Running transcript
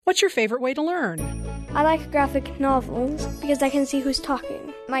What's your favorite way to learn? I like graphic novels because I can see who's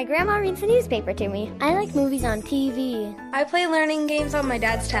talking. My grandma reads the newspaper to me. I like movies on TV. I play learning games on my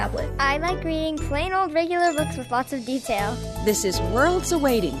dad's tablet. I like reading plain old regular books with lots of detail. This is Worlds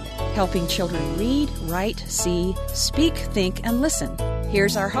Awaiting, helping children read, write, see, speak, think, and listen.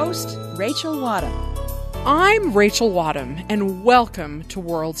 Here's our host, Rachel Wadham. I'm Rachel Wadham, and welcome to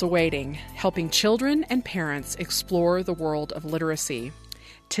Worlds Awaiting, helping children and parents explore the world of literacy.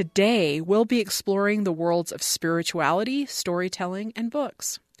 Today, we'll be exploring the worlds of spirituality, storytelling, and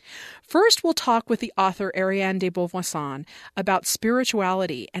books. First, we'll talk with the author Ariane de Beauvoisin about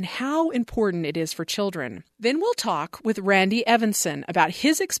spirituality and how important it is for children. Then we'll talk with Randy Evanson about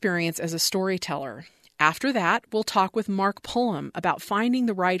his experience as a storyteller. After that, we'll talk with Mark Pullum about finding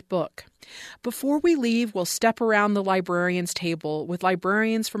the right book. Before we leave, we'll step around the librarian's table with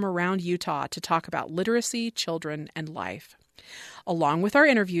librarians from around Utah to talk about literacy, children, and life. Along with our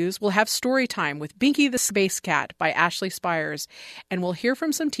interviews, we'll have story time with Binky the Space Cat by Ashley Spires, and we'll hear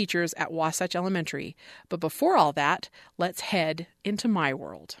from some teachers at Wasatch Elementary. But before all that, let's head into my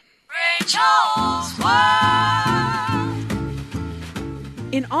world. Rachel's World!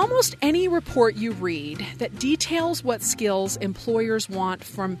 In almost any report you read that details what skills employers want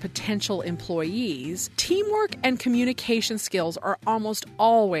from potential employees, teamwork and communication skills are almost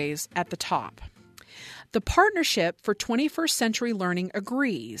always at the top. The Partnership for 21st Century Learning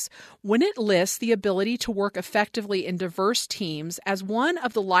agrees when it lists the ability to work effectively in diverse teams as one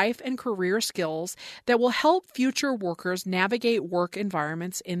of the life and career skills that will help future workers navigate work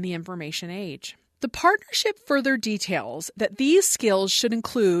environments in the information age. The partnership further details that these skills should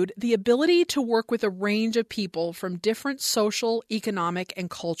include the ability to work with a range of people from different social, economic, and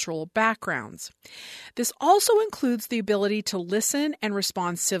cultural backgrounds. This also includes the ability to listen and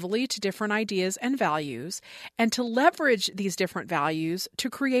respond civilly to different ideas and values, and to leverage these different values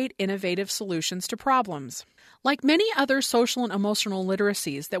to create innovative solutions to problems. Like many other social and emotional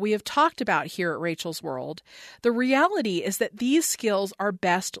literacies that we have talked about here at Rachel's World, the reality is that these skills are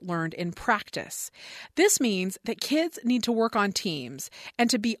best learned in practice. This means that kids need to work on teams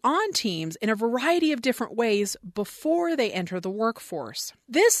and to be on teams in a variety of different ways before they enter the workforce.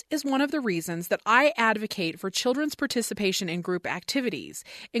 This is one of the reasons that I advocate for children's participation in group activities,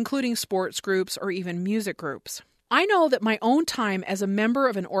 including sports groups or even music groups. I know that my own time as a member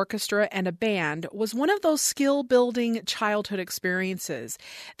of an orchestra and a band was one of those skill-building childhood experiences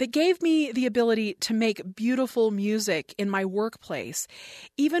that gave me the ability to make beautiful music in my workplace,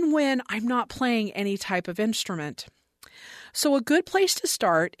 even when I'm not playing any type of instrument. So a good place to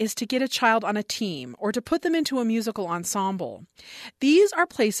start is to get a child on a team or to put them into a musical ensemble. These are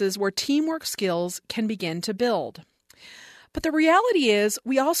places where teamwork skills can begin to build. But the reality is,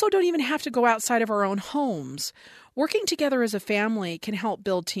 we also don't even have to go outside of our own homes. Working together as a family can help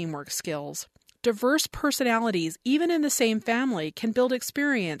build teamwork skills. Diverse personalities, even in the same family, can build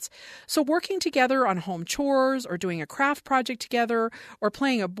experience. So working together on home chores or doing a craft project together or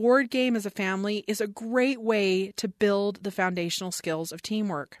playing a board game as a family is a great way to build the foundational skills of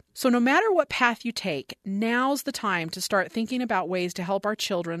teamwork. So no matter what path you take, now's the time to start thinking about ways to help our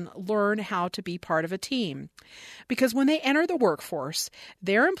children learn how to be part of a team. Because when they enter the workforce,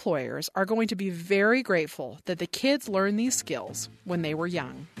 their employers are going to be very grateful that the kids learned these skills when they were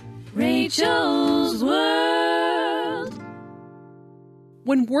young. Rachel's World.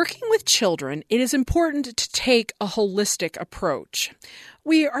 When working with children, it is important to take a holistic approach.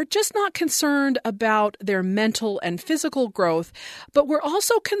 We are just not concerned about their mental and physical growth, but we're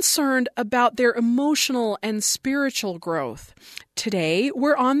also concerned about their emotional and spiritual growth. Today,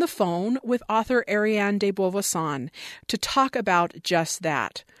 we're on the phone with author Ariane de Beauvoisin to talk about just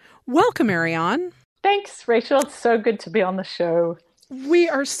that. Welcome, Ariane. Thanks, Rachel. It's so good to be on the show. We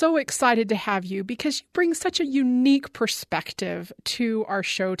are so excited to have you because you bring such a unique perspective to our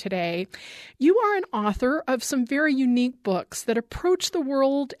show today. You are an author of some very unique books that approach the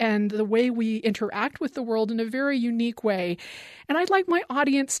world and the way we interact with the world in a very unique way. And I'd like my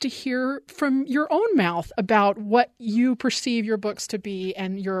audience to hear from your own mouth about what you perceive your books to be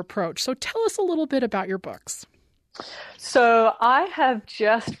and your approach. So tell us a little bit about your books. So I have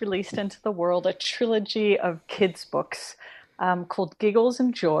just released into the world a trilogy of kids' books called Giggles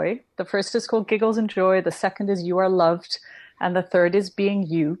and Joy. The first is called Giggles and Joy, the second is You Are Loved, and the third is Being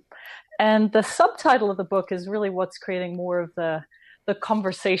You. And the subtitle of the book is really what's creating more of the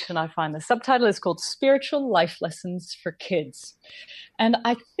conversation, I find. The subtitle is called Spiritual Life Lessons for Kids. And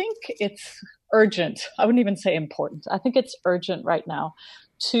I think it's urgent. I wouldn't even say important. I think it's urgent right now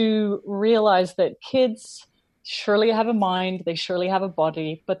to realize that kids surely have a mind, they surely have a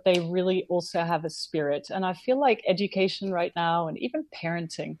body, but they really also have a spirit. And I feel like education right now, and even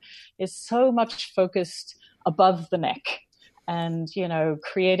parenting, is so much focused above the neck. And,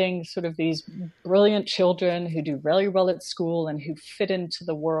 creating sort of these brilliant children who do really well at school and who fit into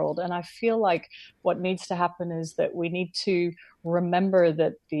the world. And I feel like what needs to happen is that we need to remember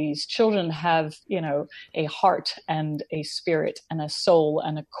that these children have, a heart and a spirit and a soul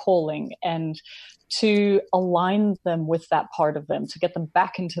and a calling, and to align them with that part of them, to get them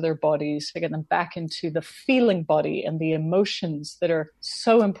back into their bodies, to get them back into the feeling body and the emotions that are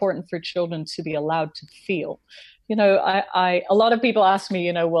so important for children to be allowed to feel. A lot of people ask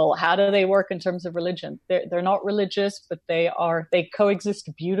me, well, how do they work in terms of religion? They're not religious, but they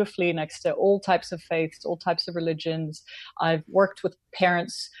coexist beautifully next to all types of faiths, all types of religions. I've worked with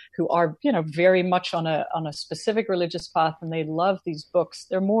parents who are, very much on a specific religious path, and they love these books.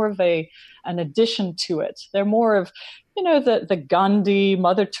 They're more of an addition to it. They're more of, the Gandhi,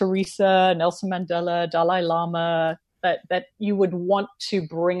 Mother Teresa, Nelson Mandela, Dalai Lama, that you would want to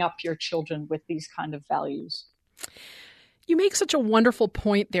bring up your children with these kind of values. You make such a wonderful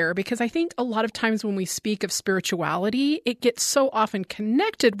point there, because I think a lot of times when we speak of spirituality, it gets so often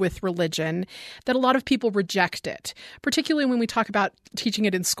connected with religion that a lot of people reject it, particularly when we talk about teaching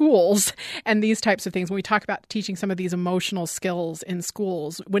it in schools and these types of things. When we talk about teaching some of these emotional skills in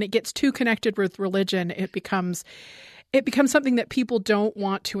schools, when it gets too connected with religion, it becomes something that people don't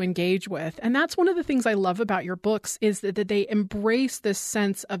want to engage with. And that's one of the things I love about your books, is that they embrace this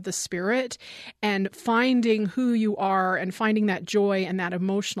sense of the spirit and finding who you are and finding that joy and that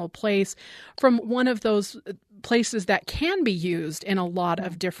emotional place from one of those places that can be used in a lot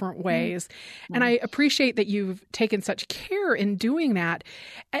of different ways. And I appreciate that you've taken such care in doing that.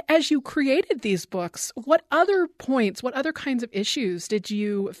 As you created these books, what other points, what other kinds of issues did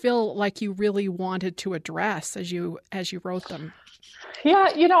you feel like you really wanted to address as you wrote them? Yeah,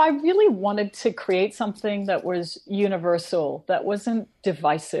 I really wanted to create something that was universal, that wasn't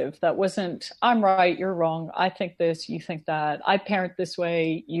divisive, that wasn't, I'm right, you're wrong, I think this, you think that, I parent this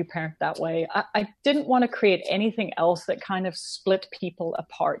way, you parent that way. I didn't want to create anything else that kind of split people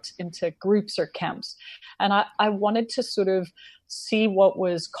apart into groups or camps. And I wanted to sort of see what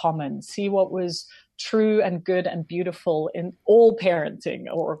was common, see what was true and good and beautiful in all parenting,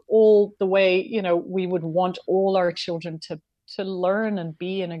 or all the way, we would want all our children to learn and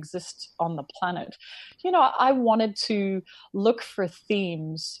be and exist on the planet. I wanted to look for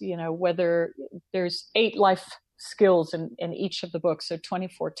themes, whether there's 8 life skills in each of the books, so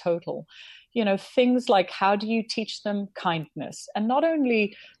 24 total, things like, how do you teach them kindness? And not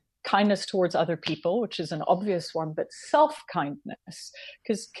only kindness towards other people, which is an obvious one, but self-kindness,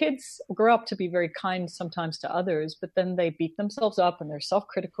 because kids grow up to be very kind sometimes to others, but then they beat themselves up and they're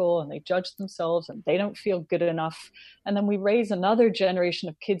self-critical and they judge themselves and they don't feel good enough. And then we raise another generation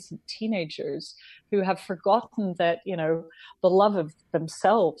of kids and teenagers who have forgotten that, the love of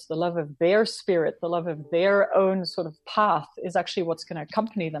themselves, the love of their spirit, the love of their own sort of path is actually what's going to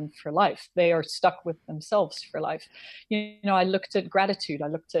accompany them for life. They are stuck with themselves for life. I looked at gratitude. I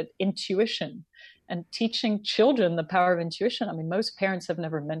looked at intuition, and teaching children the power of intuition. I mean, most parents have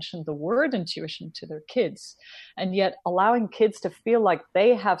never mentioned the word intuition to their kids, and yet allowing kids to feel like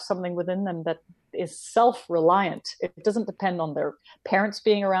they have something within them that is self-reliant. It doesn't depend on their parents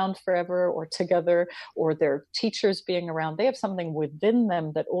being around forever or together, or their teachers being around. They have something within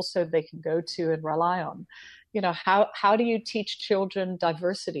them that also they can go to and rely on. How do you teach children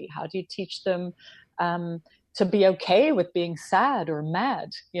diversity? How do you teach them to be okay with being sad or mad?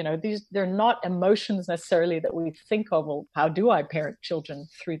 They're not emotions necessarily that we think of. Well, how do I parent children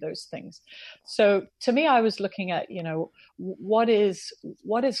through those things? So to me, I was looking at, what is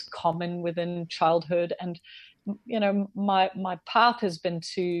common within childhood. And, my path has been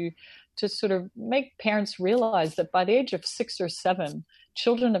to sort of make parents realize that by the age of 6 or 7,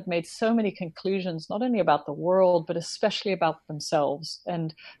 children have made so many conclusions, not only about the world, but especially about themselves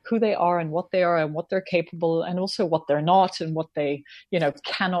and who they are and what they're capable, and also what they're not and what they,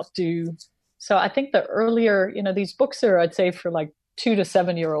 cannot do. So I think the earlier, these books are, I'd say, for like 2 to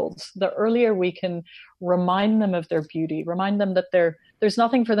 7-year-olds, the earlier we can remind them of their beauty, remind them that there's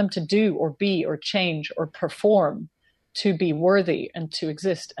nothing for them to do or be or change or perform to be worthy and to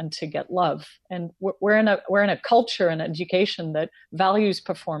exist and to get love. And we're in a culture and education that values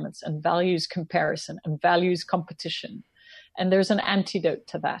performance and values comparison and values competition. And there's an antidote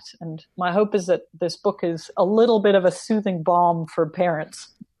to that. And my hope is that this book is a little bit of a soothing balm for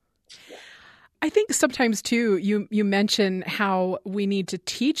parents. I think sometimes too, you mention how we need to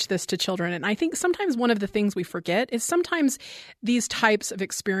teach this to children. And I think sometimes one of the things we forget is sometimes these types of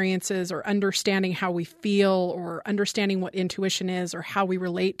experiences or understanding how we feel or understanding what intuition is or how we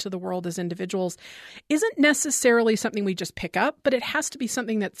relate to the world as individuals isn't necessarily something we just pick up, but it has to be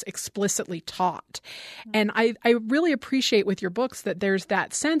something that's explicitly taught. And I really appreciate with your books that there's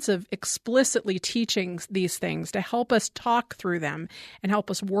that sense of explicitly teaching these things to help us talk through them and help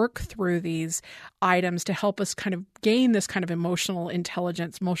us work through these items to help us kind of gain this kind of emotional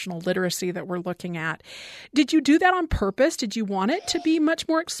intelligence, emotional literacy that we're looking at. Did you do that on purpose? Did you want it to be much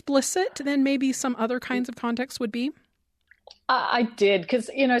more explicit than maybe some other kinds of contexts would be? I did, because,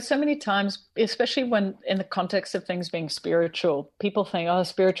 so many times, especially when in the context of things being spiritual, people think, oh,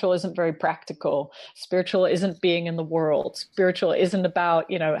 spiritual isn't very practical. Spiritual isn't being in the world. Spiritual isn't about,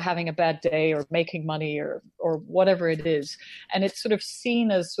 having a bad day or making money or whatever it is. And it's sort of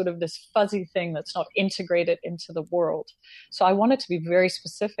seen as sort of this fuzzy thing that's not integrated into the world. So I wanted to be very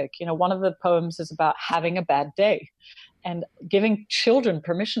specific. One of the poems is about having a bad day. And giving children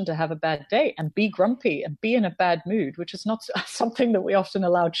permission to have a bad day and be grumpy and be in a bad mood, which is not something that we often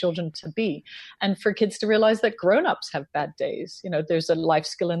allow children to be. And for kids to realize that grown-ups have bad days. There's a life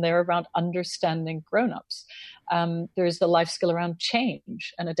skill in there around understanding grown-ups. There's the life skill around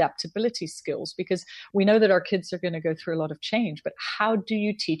change and adaptability skills, because we know that our kids are going to go through a lot of change. But how do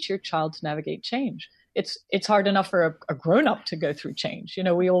you teach your child to navigate change? It's hard enough for a grown-up to go through change.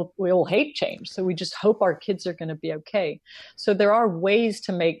 We all hate change. So we just hope our kids are going to be okay. So there are ways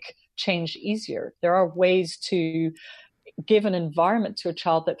to make change easier. There are ways to give an environment to a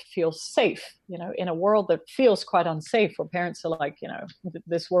child that feels safe, in a world that feels quite unsafe, where parents are like,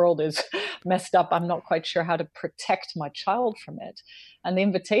 this world is messed up. I'm not quite sure how to protect my child from it. And the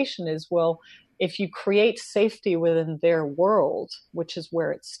invitation is, well, if you create safety within their world, which is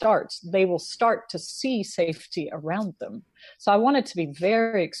where it starts, they will start to see safety around them. So I wanted to be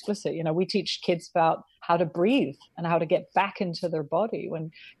very explicit. We teach kids about how to breathe and how to get back into their body.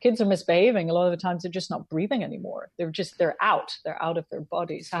 When kids are misbehaving, a lot of the times they're just not breathing anymore. They're out of their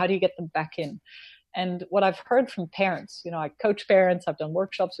bodies. So how do you get them back in? And what I've heard from parents, I coach parents, I've done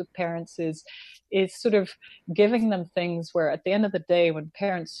workshops with parents, is sort of giving them things where at the end of the day, when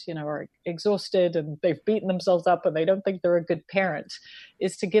parents, are exhausted and they've beaten themselves up and they don't think they're a good parent,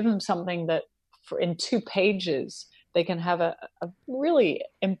 is to give them something that in 2 pages, they can have a really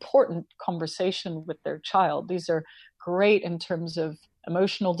important conversation with their child. These are great in terms of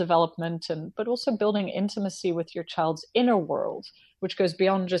emotional development, but also building intimacy with your child's inner world, which goes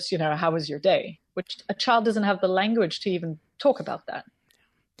beyond just, how was your day, which a child doesn't have the language to even talk about that.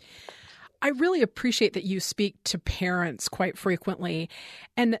 I really appreciate that you speak to parents quite frequently.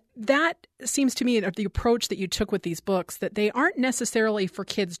 And that seems to me the approach that you took with these books, that they aren't necessarily for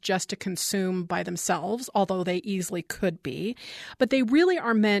kids just to consume by themselves, although they easily could be, but they really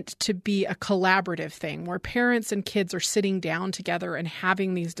are meant to be a collaborative thing where parents and kids are sitting down together and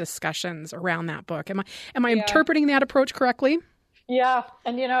having these discussions around that book. Am I interpreting that approach correctly? Yeah.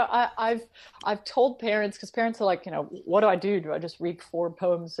 And, I've told parents, because parents are like, what do I do? Do I just read 4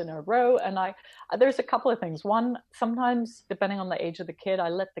 poems in a row? And there's a couple of things. One, sometimes depending on the age of the kid, I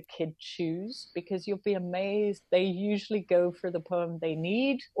let the kid choose, because you'll be amazed. They usually go for the poem they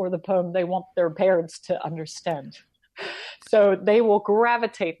need or the poem they want their parents to understand. So they will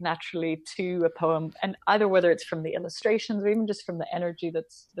gravitate naturally to a poem, and either whether it's from the illustrations or even just from the energy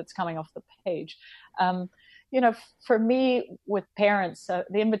that's coming off the page. For me, with parents,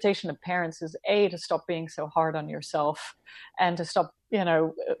 the invitation of parents is to stop being so hard on yourself and to stop,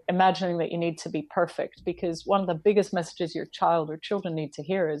 imagining that you need to be perfect, because one of the biggest messages your child or children need to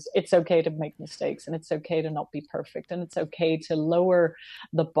hear is it's okay to make mistakes, and it's okay to not be perfect, and it's okay to lower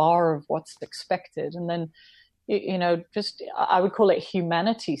the bar of what's expected. And then, I would call it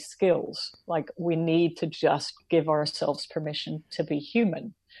humanity skills. Like, we need to just give ourselves permission to be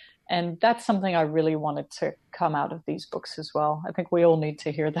human. And that's something I really wanted to come out of these books as well. I think we all need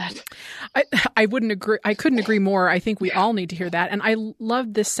to hear that. I wouldn't agree. I couldn't agree more. I think we all need to hear that. And I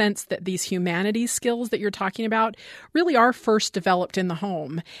love this sense that these humanities skills that you're talking about really are first developed in the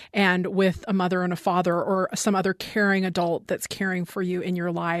home and with a mother and a father or some other caring adult that's caring for you in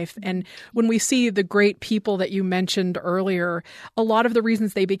your life. And when we see the great people that you mentioned earlier, a lot of the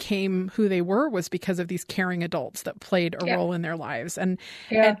reasons they became who they were was because of these caring adults that played a role in their lives. And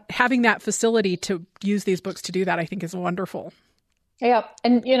having that facility to use these books to do that, I think, is wonderful. Yeah.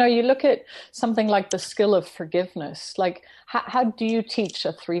 And, you look at something like the skill of forgiveness. Like, how do you teach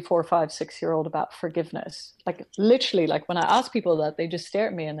a 3, 4, 5, 6-year-old about forgiveness? Like, literally, like when I ask people that, they just stare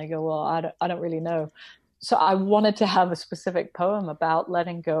at me and they go, well, I don't really know. So I wanted to have a specific poem about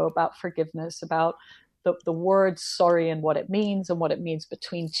letting go, about forgiveness, about the word sorry and what it means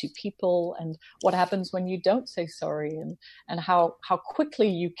between two people, and what happens when you don't say sorry, and how quickly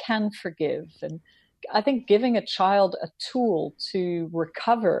you can forgive. And I think giving a child a tool to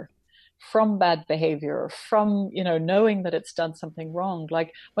recover from bad behavior, from, knowing that it's done something wrong.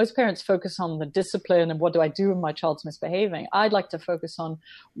 Like most parents focus on the discipline and what do I do when my child's misbehaving. I'd like to focus on,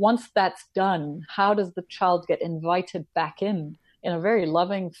 once that's done, how does the child get invited back in a very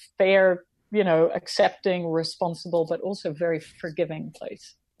loving, fair, accepting, responsible, but also very forgiving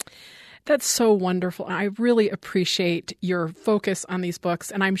place. That's so wonderful. I really appreciate your focus on these books,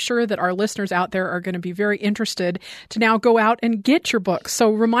 and I'm sure that our listeners out there are going to be very interested to now go out and get your books.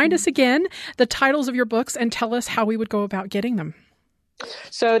 So remind us again the titles of your books and tell us how we would go about getting them.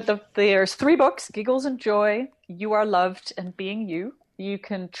 So there's 3 books, Giggles and Joy, You Are Loved, and Being You. You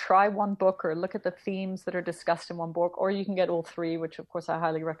can try one book or look at the themes that are discussed in one book, or you can get all 3, which of course I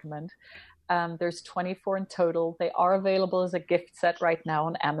highly recommend. There's 24 in total. They are available as a gift set right now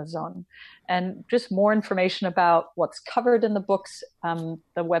on Amazon. And just more information about what's covered in the books, the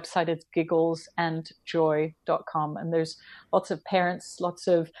website is gigglesandjoy.com. And there's lots of parents, lots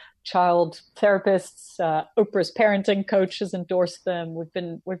of child therapists, Oprah's parenting coaches endorse them. We've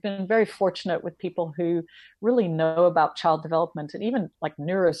been very fortunate with people who really know about child development, and even like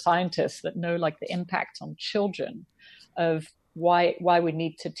neuroscientists that know like the impact on children of why we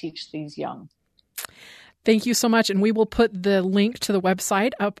need to teach these young. Thank you so much. And we will put the link to the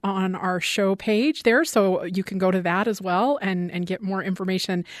website up on our show page there, so you can go to that as well and get more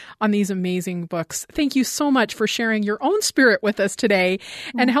information on these amazing books. Thank you so much for sharing your own spirit with us today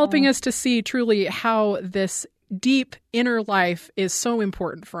and helping us to see truly how this deep inner life is so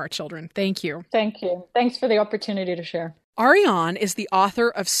important for our children. Thank you. Thank you. Thanks for the opportunity to share. Ariane is the author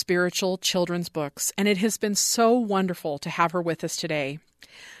of spiritual children's books, and it has been so wonderful to have her with us today.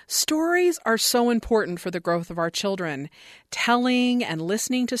 Stories are so important for the growth of our children. Telling and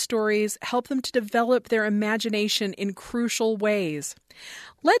listening to stories help them to develop their imagination in crucial ways.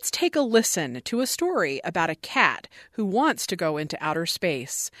 Let's take a listen to a story about a cat who wants to go into outer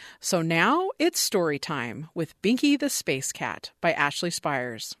space. So now it's story time with Binky the Space Cat by Ashley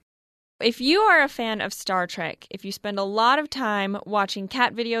Spires. If you are a fan of Star Trek, if you spend a lot of time watching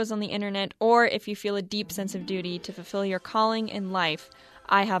cat videos on the internet, or if you feel a deep sense of duty to fulfill your calling in life,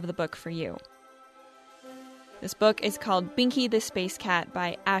 I have the book for you. This book is called Binky the Space Cat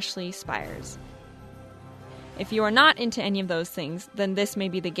by Ashley Spires. If you are not into any of those things, then this may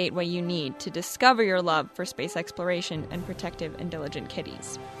be the gateway you need to discover your love for space exploration and protective and diligent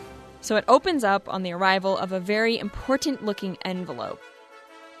kitties. So it opens up on the arrival of a very important-looking envelope.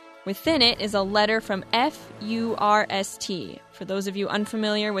 Within it is a letter from FURST. For those of you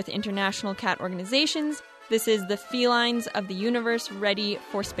unfamiliar with international cat organizations, this is the Felines of the Universe Ready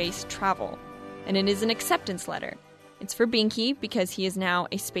for Space Travel. And it is an acceptance letter. It's for Binky because he is now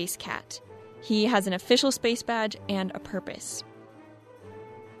a space cat. He has an official space badge and a purpose.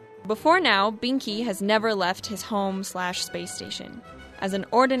 Before now, Binky has never left his home/space station. As an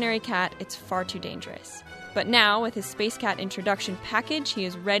ordinary cat, it's far too dangerous. But now, with his Space Cat introduction package, he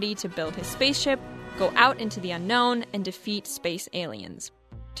is ready to build his spaceship, go out into the unknown, and defeat space aliens.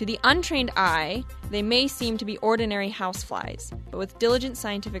 To the untrained eye, they may seem to be ordinary houseflies, but with diligent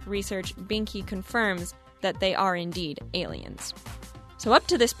scientific research, Binky confirms that they are indeed aliens. So up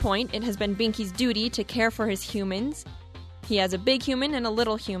to this point, it has been Binky's duty to care for his humans. He has a big human and a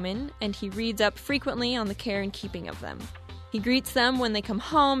little human, and he reads up frequently on the care and keeping of them. He greets them when they come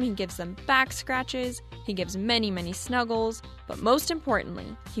home, he gives them back scratches, he gives many, many snuggles, but most importantly,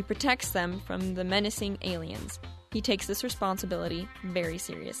 he protects them from the menacing aliens. He takes this responsibility very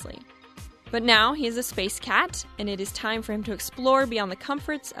seriously. But now he is a space cat, and it is time for him to explore beyond the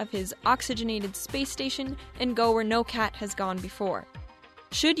comforts of his oxygenated space station and go where no cat has gone before.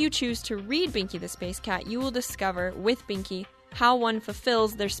 Should you choose to read Binky the Space Cat, you will discover, with Binky, how one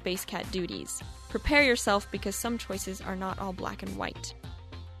fulfills their space cat duties. Prepare yourself because some choices are not all black and white.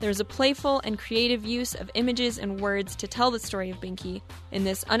 There's a playful and creative use of images and words to tell the story of Binky in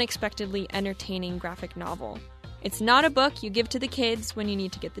this unexpectedly entertaining graphic novel. It's not a book you give to the kids when you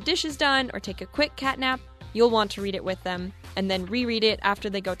need to get the dishes done or take a quick cat nap. You'll want to read it with them and then reread it after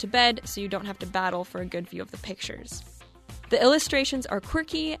they go to bed so you don't have to battle for a good view of the pictures. The illustrations are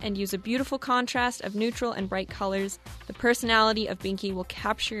quirky and use a beautiful contrast of neutral and bright colors. The personality of Binky will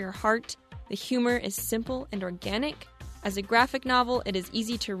capture your heart. The humor is simple and organic. As a graphic novel, it is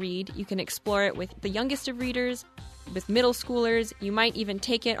easy to read. You can explore it with the youngest of readers, with middle schoolers. You might even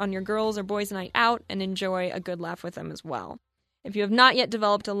take it on your girls' or boys' night out and enjoy a good laugh with them as well. If you have not yet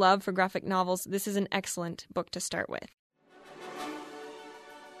developed a love for graphic novels, this is an excellent book to start with.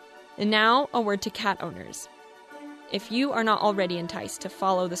 And now, a word to cat owners. If you are not already enticed to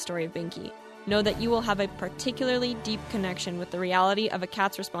follow the story of Binky, know that you will have a particularly deep connection with the reality of a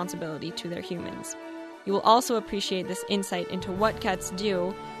cat's responsibility to their humans. You will also appreciate this insight into what cats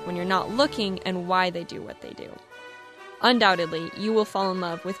do when you're not looking and why they do what they do. Undoubtedly, you will fall in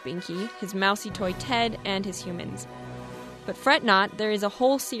love with Binky, his mousy toy Ted, and his humans. But fret not, there is a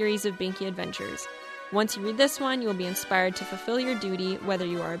whole series of Binky adventures. Once you read this one, you will be inspired to fulfill your duty, whether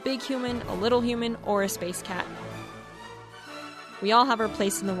you are a big human, a little human, or a space cat. We all have our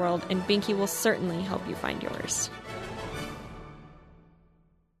place in the world, and Binky will certainly help you find yours.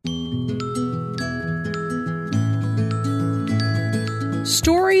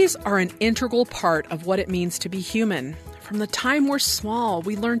 Stories are an integral part of what it means to be human. From the time we're small,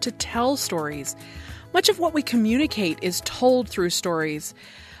 we learn to tell stories. Much of what we communicate is told through stories.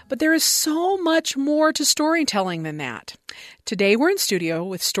 But there is so much more to storytelling than that. Today we're in studio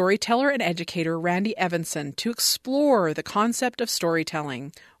with storyteller and educator Randy Evanson to explore the concept of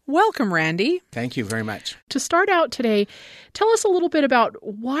storytelling. Welcome, Randy. Thank you very much. To start out today, tell us a little bit about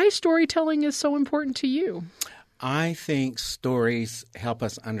why storytelling is so important to you. I think stories help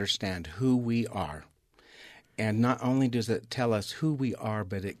us understand who we are. And not only does it tell us who we are,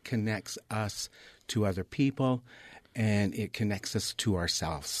 but it connects us to other people, and it connects us to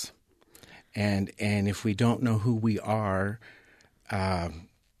ourselves. And if we don't know who we are,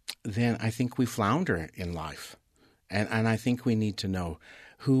 then I think we flounder in life. And I think we need to know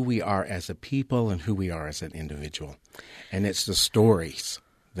who we are as a people and who we are as an individual. And it's the stories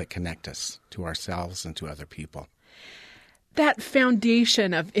that connect us to ourselves and to other people. That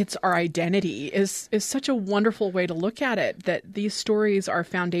foundation of it's our identity is such a wonderful way to look at it, that these stories are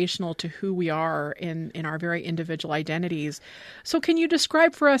foundational to who we are in our very individual identities. So can you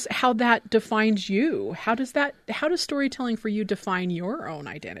describe for us how that defines you? How does storytelling for you define your own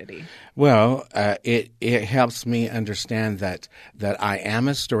identity? Well, it helps me understand that I am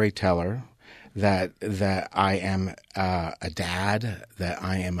a storyteller, that I am a dad, that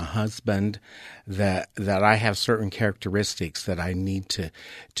I am a husband, that I have certain characteristics that I need to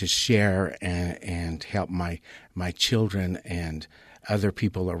share and help my children and other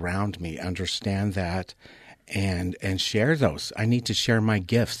people around me understand that and share those. I need to share my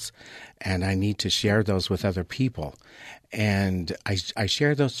gifts, and I need to share those with other people. And I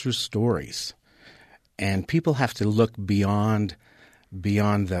share those through stories. And people have to look beyond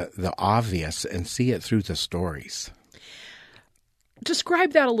the obvious and see it through the stories.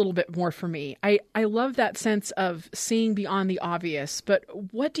 Describe that a little bit more for me. I love that sense of seeing beyond the obvious, but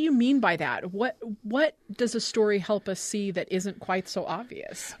what do you mean by that? What does a story help us see that isn't quite so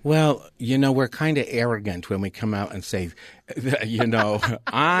obvious? Well, we're kind of arrogant when we come out and say,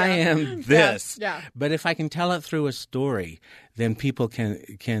 I am this. Yeah. But if I can tell it through a story, then people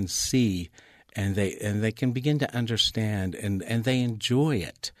can see and they can begin to understand and they enjoy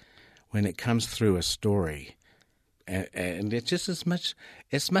it when it comes through a story. And it's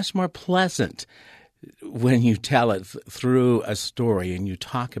much more pleasant when you tell it through a story and you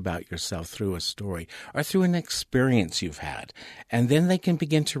talk about yourself through a story or through an experience you've had. And then they can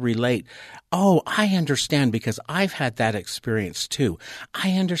begin to relate. Oh, I understand because I've had that experience too.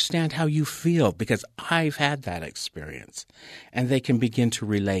 I understand how you feel because I've had that experience. And they can begin to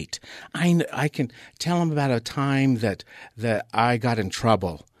relate. I can tell them about a time that I got in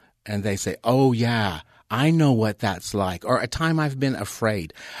trouble and they say, oh yeah, I know what that's like, or a time I've been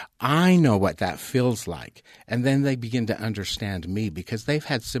afraid. I know what that feels like. And then they begin to understand me because they've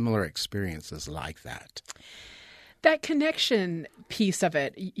had similar experiences like that. That connection piece of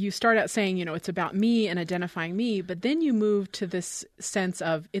it, you start out saying, it's about me and identifying me, but then you move to this sense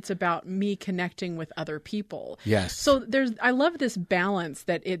of it's about me connecting with other people. Yes. So I love this balance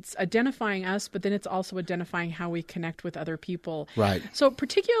that it's identifying us, but then it's also identifying how we connect with other people. Right. So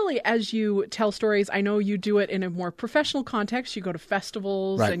particularly as you tell stories, I know you do it in a more professional context. You go to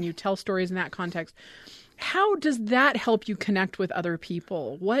festivals right. and you tell stories in that context. How does that help you connect with other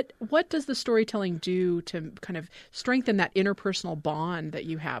people? What does the storytelling do to kind of strengthen that interpersonal bond that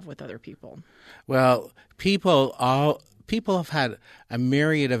you have with other people? Well, people have had a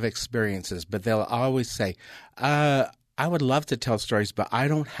myriad of experiences, but they'll always say, I would love to tell stories, but I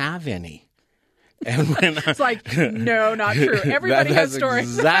don't have any. And when it's like, no, not true. Everybody has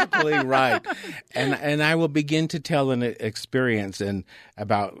stories. Exactly right. And I will begin to tell an experience and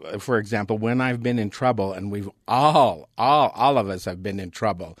about, for example, when I've been in trouble, and we've all of us have been in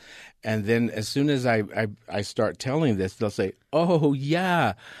trouble. And then as soon as I start telling this, they'll say, oh,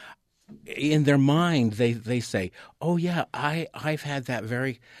 yeah, in their mind, they say, "Oh yeah, I've had that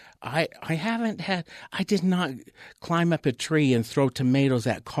very." I did not climb up a tree and throw tomatoes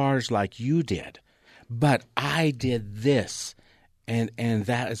at cars like you did, but I did this. And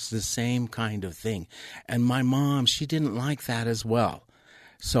that is the same kind of thing. And my mom, she didn't like that as well.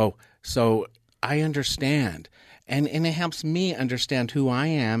 So I understand. And it helps me understand who I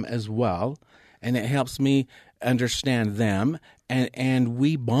am as well. And it helps me understand them. And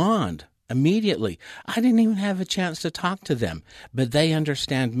we bond immediately. I didn't even have a chance to talk to them, but they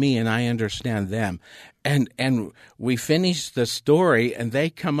understand me and I understand them. And we finish the story and they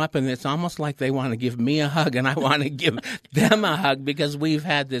come up and it's almost like they want to give me a hug and I want to give them a hug because we've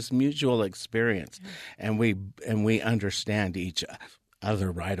had this mutual experience and we understand each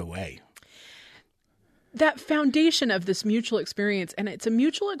other right away. That foundation of this mutual experience, and it's a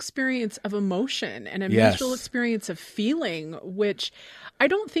mutual experience of emotion and a mutual experience of feeling, which I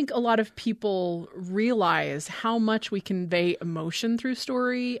don't think a lot of people realize how much we convey emotion through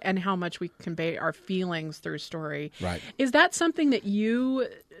story and how much we convey our feelings through story. Right. Is that something that you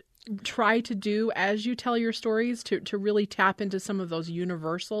try to do as you tell your stories to really tap into some of those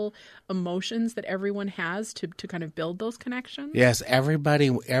universal emotions that everyone has to kind of build those connections? Yes,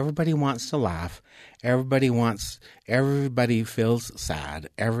 everybody wants to laugh. Everybody feels sad.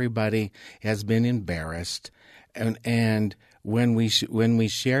 Everybody has been embarrassed. And when we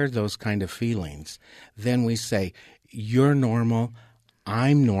share those kind of feelings, then we say, you're normal,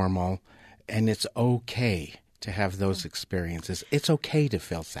 I'm normal, and it's okay to have those experiences. It's okay to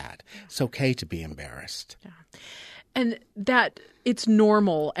feel sad. It's okay to be embarrassed. Yeah. And that it's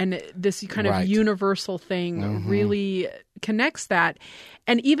normal and this kind of universal thing really connects that.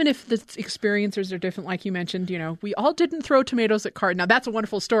 And even if the experiences are different, like you mentioned, we all didn't throw tomatoes at cars. Now, that's a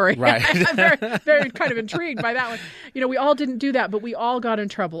wonderful story. Right. I'm very, very kind of intrigued by that one. We all didn't do that, but we all got in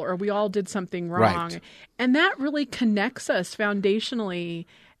trouble or we all did something wrong. Right. And that really connects us foundationally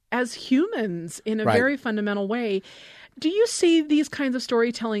as humans in a very fundamental way. Do you see these kinds of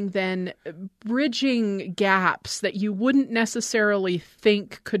storytelling then bridging gaps that you wouldn't necessarily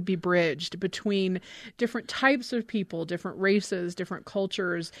think could be bridged between different types of people, different races, different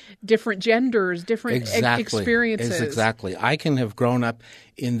cultures, different genders, different experiences? Exactly. I can have grown up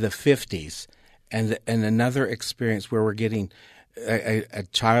in the 50s and another experience where we're getting a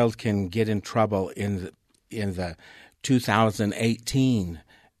child can get in trouble in the 2018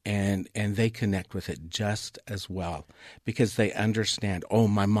 and they connect with it just as well because they understand, oh,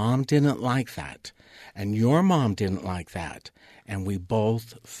 my mom didn't like that and your mom didn't like that and we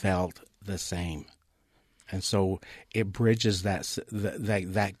both felt the same. And so it bridges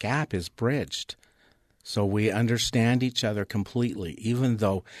that gap is bridged. So we understand each other completely, even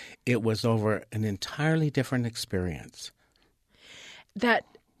though it was over an entirely different experience. That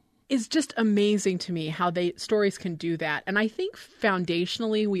is just amazing to me how stories can do that. And I think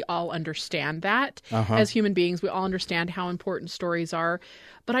foundationally we all understand that as human beings. We all understand how important stories are,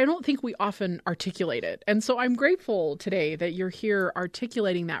 but I don't think we often articulate it. And so I'm grateful today that you're here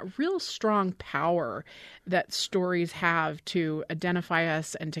articulating that real strong power that stories have to identify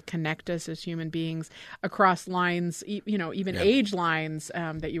us and to connect us as human beings across lines, even age lines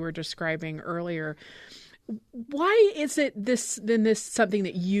that you were describing earlier. Why is this something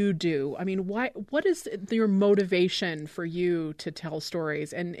that you do? I mean, what is your motivation for you to tell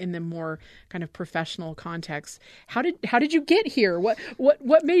stories and in the more kind of professional context? How did you get here?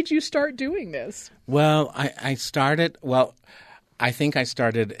 What made you start doing this? Well, I think I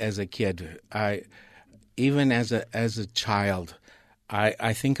started as a kid. Even as a child,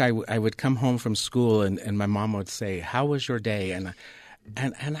 I think I would come home from school and my mom would say, "How was your day?" And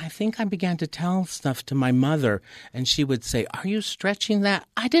I think I began to tell stuff to my mother, and she would say, "Are you stretching that?"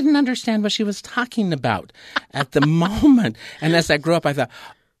 I didn't understand what she was talking about at the moment. And as I grew up, I thought,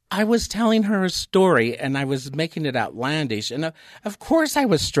 I was telling her a story, and I was making it outlandish. And of course I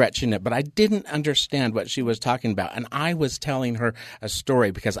was stretching it, but I didn't understand what she was talking about. And I was telling her a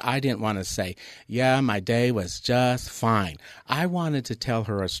story because I didn't want to say, yeah, my day was just fine. I wanted to tell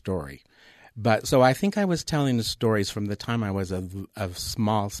her a story. But so I think I was telling the stories from the time I was a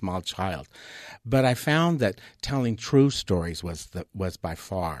small child. But I found that telling true stories was by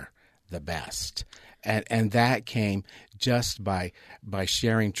far the best. And that came just by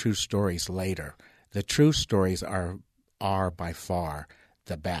sharing true stories later. The true stories are by far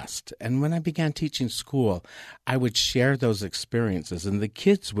the best. And when I began teaching school, I would share those experiences and the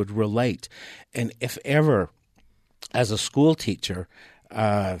kids would relate. And if ever, as a school teacher,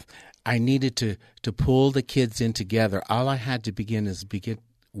 I needed to pull the kids in together. All I had to begin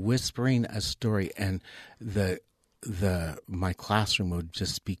whispering a story, and the my classroom would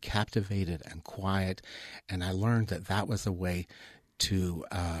just be captivated and quiet, and I learned that was a way to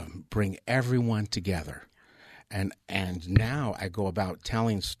bring everyone together. And now I go about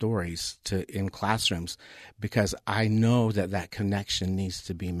telling stories in classrooms because I know that connection needs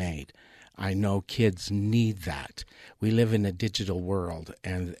to be made. I know kids need that. We live in a digital world,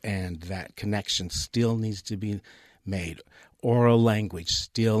 and that connection still needs to be made. Oral language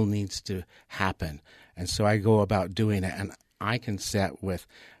still needs to happen. And so I go about doing it, and I can sit with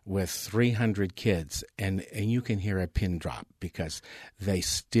 300 kids, and you can hear a pin drop because they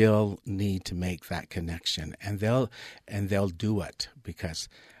still need to make that connection, and they'll do it because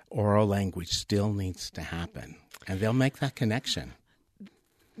oral language still needs to happen, and they'll make that connection.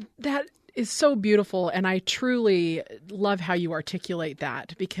 That is so beautiful, and I truly love how you articulate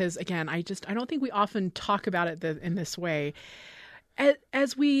that because, again, I don't think we often talk about it in this way.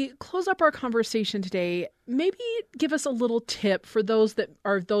 As we close up our conversation today, maybe give us a little tip for those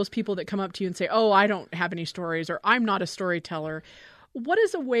people that come up to you and say, oh, I don't have any stories, or I'm not a storyteller. What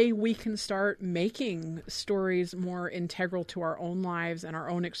is a way we can start making stories more integral to our own lives and our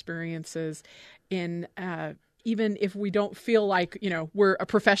own experiences in even if we don't feel like, we're a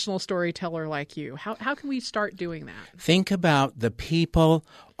professional storyteller like you? How can we start doing that? Think about the people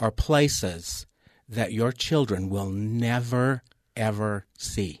or places that your children will never ever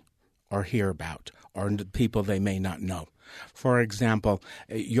see or hear about, or the people they may not know. For example,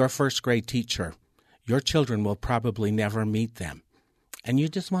 your first grade teacher, your children will probably never meet them, and you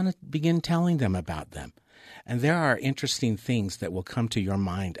just want to begin telling them about them. And there are interesting things that will come to your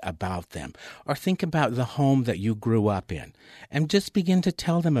mind about them. Or think about the home that you grew up in and just begin to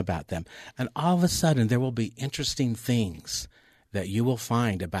tell them about them. And all of a sudden there will be interesting things that you will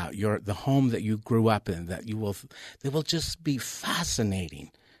find about the home that you grew up in they will just be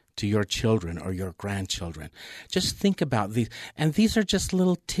fascinating to your children or your grandchildren. Just think about these. And these are just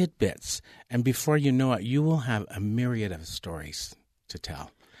little tidbits. And before you know it, you will have a myriad of stories to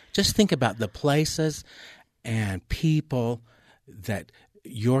tell. Just think about the places and people that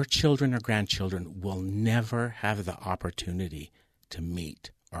your children or grandchildren will never have the opportunity to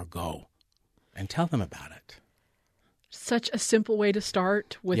meet or go, and tell them about it. Such a simple way to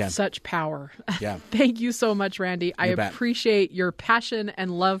start with such power. Yeah. Thank you so much, Randy. I appreciate your passion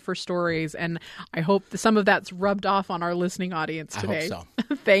and love for stories, and I hope some of that's rubbed off on our listening audience today. I hope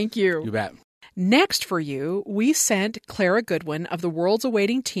so. Thank you. You bet. Next for you, we sent Clara Goodwin of the Worlds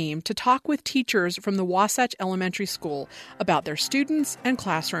Awaiting team to talk with teachers from the Wasatch Elementary School about their students and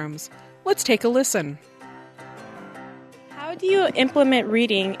classrooms. Let's take a listen. How do you implement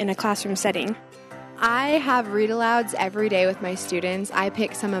reading in a classroom setting? I have read-alouds every day with my students. I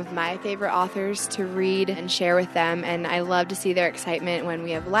pick some of my favorite authors to read and share with them, and I love to see their excitement when we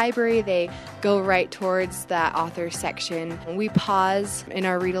have library. They go right towards that author section. We pause in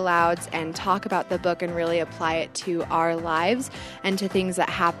our read-alouds and talk about the book and really apply it to our lives and to things that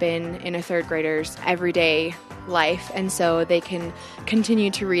happen in a third grader's everyday life, and so they can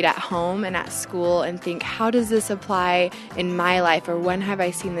continue to read at home and at school and think, how does this apply in my life, or when have I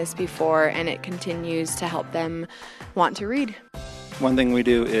seen this before? And it continues to help them want to read. One thing we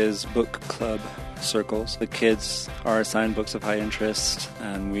do is book club circles. The kids are assigned books of high interest,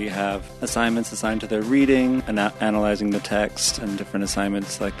 and we have assignments assigned to their reading and analyzing the text and different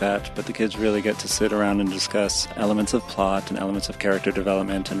assignments like that. But the kids really get to sit around and discuss elements of plot and elements of character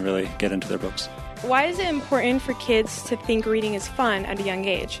development and really get into their books. Why is it important for kids to think reading is fun at a young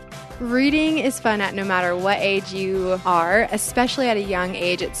age? Reading is fun at no matter what age you are, especially at a young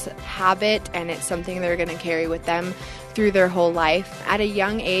age. It's a habit, and it's something they're going to carry with them through their whole life. At a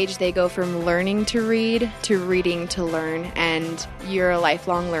young age, they go from learning to read to reading to learn, and you're a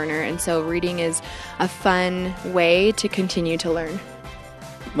lifelong learner, and so reading is a fun way to continue to learn.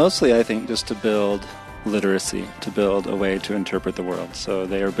 Mostly, I think, just to build literacy, to build a way to interpret the world. So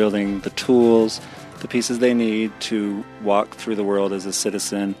they are building the tools, the pieces they need to walk through the world as a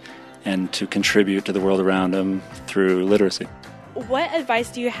citizen and to contribute to the world around them through literacy. What advice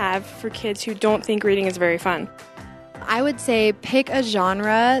do you have for kids who don't think reading is very fun? I would say pick a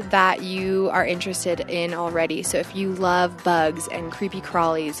genre that you are interested in already. So if you love bugs and creepy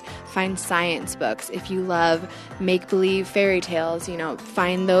crawlies, find science books. If you love make-believe fairy tales,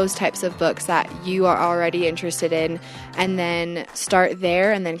 find those types of books that you are already interested in, and then start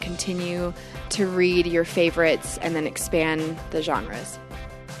there and then continue to read your favorites and then expand the genres.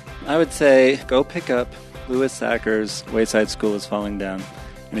 I would say go pick up Louis Sachar's Wayside School is Falling Down.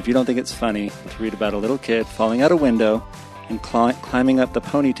 And if you don't think it's funny to read about a little kid falling out a window and climbing up the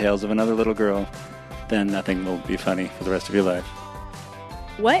ponytails of another little girl, then nothing will be funny for the rest of your life.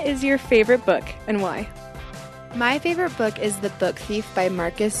 What is your favorite book and why? My favorite book is The Book Thief by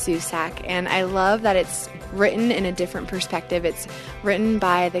Marcus Zusak, and I love that it's written in a different perspective. It's written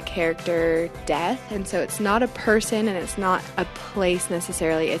by the character Death, and so it's not a person and it's not a place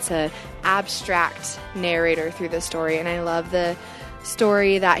necessarily. It's an abstract narrator through the story, and I love the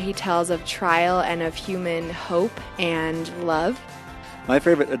story that he tells of trial and of human hope and love. My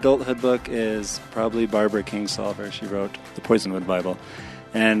favorite adulthood book is probably Barbara Kingsolver. She wrote the Poisonwood Bible,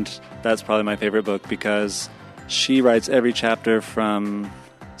 and that's probably my favorite book because she writes every chapter from,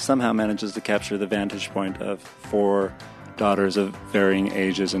 somehow manages to capture the vantage point of 4 daughters of varying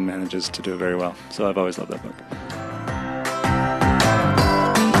ages and manages to do it very well. So I've always loved that book.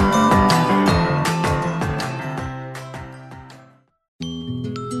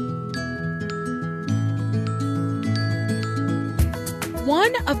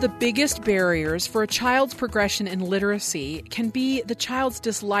 One of the biggest barriers for a child's progression in literacy can be the child's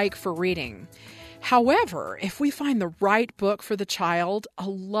dislike for reading. However, if we find the right book for the child, a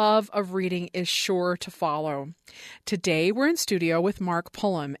love of reading is sure to follow. Today, we're in studio with Mark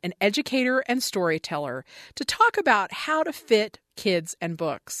Pullum, an educator and storyteller, to talk about how to fit kids and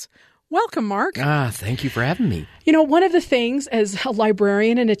books. Welcome, Mark. Thank you for having me. You know, one of the things as a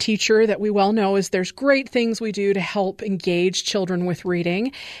librarian and a teacher that we well know is there's great things we do to help engage children with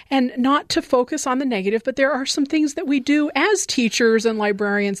reading, and not to focus on the negative, but there are some things that we do as teachers and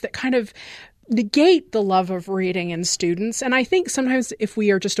librarians that kind of negate the love of reading in students. And I think sometimes if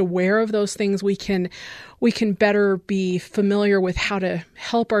we are just aware of those things, we can better be familiar with how to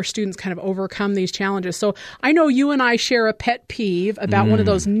help our students kind of overcome these challenges. So I know you and I share a pet peeve about one of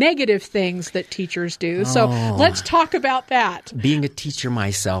those negative things that teachers do. So let's talk about that. Being a teacher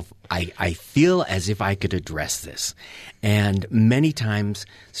myself, I feel as if I could address this. And many times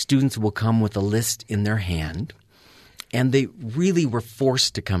students will come with a list in their hand, and they really were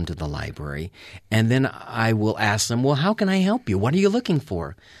forced to come to the library. And then I will ask them, well, how can I help you? What are you looking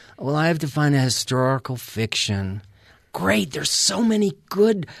for? Well, I have to find a historical fiction. Great, there's so many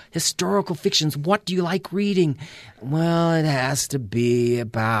good historical fictions. What do you like reading? Well, it has to be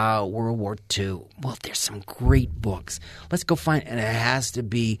about World War II. Well, there's some great books. Let's go find, and it has to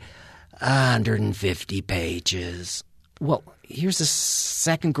be 150 pages. Well, here's a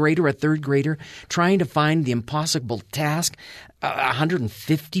second grader, a third grader, trying to find the impossible task, a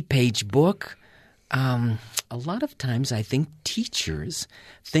 150-page book. A lot of times I think teachers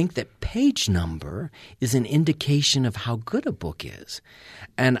think that page number is an indication of how good a book is.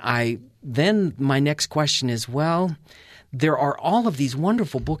 And then my next question is, well, there are all of these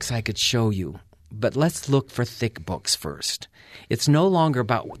wonderful books I could show you, but let's look for thick books first. It's no longer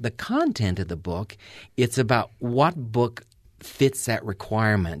about the content of the book. It's about what book fits that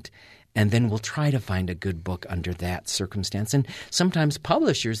requirement. And then we'll try to find a good book under that circumstance. And sometimes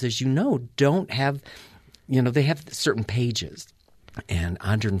publishers, as you know, don't have, they have certain pages. And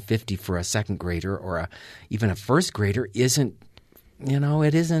 150 for a second grader or even a first grader isn't,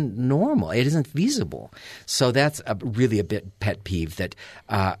 it isn't normal. It isn't feasible. So that's really a bit pet peeve that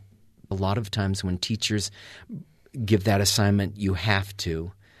a lot of times when teachers give that assignment, you have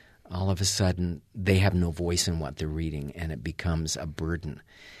to, all of a sudden they have no voice in what they're reading and it becomes a burden.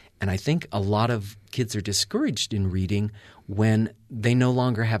 And I think a lot of kids are discouraged in reading when they no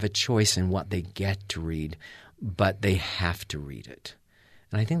longer have a choice in what they get to read, but they have to read it.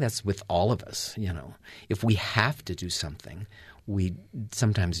 And I think that's with all of us, If we have to do something, we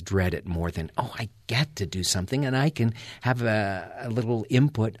sometimes dread it more than, I get to do something and I can have a little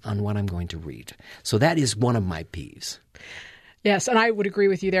input on what I'm going to read. So that is one of my peeves. Yes, and I would agree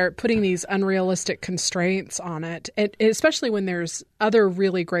with you there, putting these unrealistic constraints on it, especially when there's other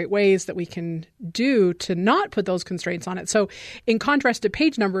really great ways that we can do to not put those constraints on it. So in contrast to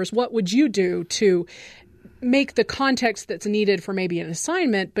page numbers, what would you do to make the context that's needed for maybe an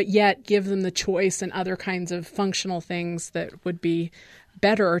assignment, but yet give them the choice and other kinds of functional things that would be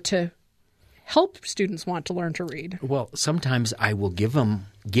better to help students want to learn to read? Well, sometimes I will give them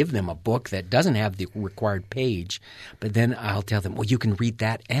a book that doesn't have the required page, but then I'll tell them, well, you can read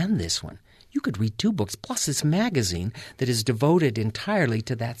that and this one. You could read 2 books plus this magazine that is devoted entirely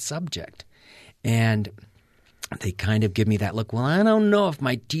to that subject. And they kind of give me that look, well, I don't know if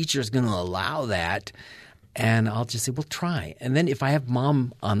my teacher is going to allow that. And I'll just say, well, try. And then if I have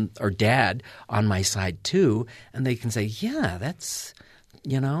mom or dad on my side too, and they can say, yeah, that's –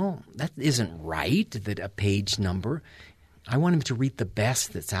 that isn't right, that a page number. I want him to read the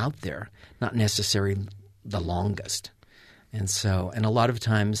best that's out there, not necessarily the longest. And a lot of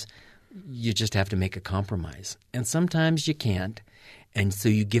times you just have to make a compromise. And sometimes you can't. And so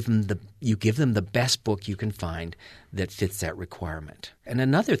you give them the best book you can find that fits that requirement. And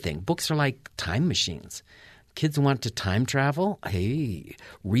another thing, books are like time machines. kids want to time travel, hey,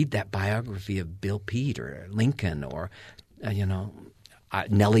 read that biography of Bill Peet or Lincoln or,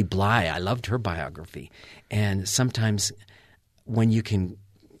 Nellie Bly. I loved her biography. And sometimes when you can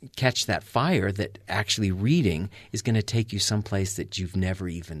catch that fire, that actually reading is going to take you someplace that you've never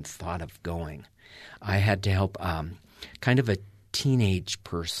even thought of going. I had to help kind of a teenage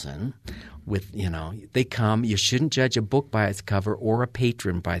person with, they come, you shouldn't judge a book by its cover or a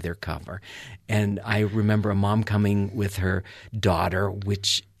patron by their cover. And I remember a mom coming with her daughter,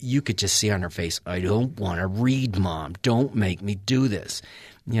 which you could just see on her face, I don't want to read, Mom. Don't make me do this.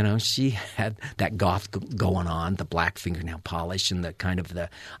 She had that goth going on, the black fingernail polish and the kind of the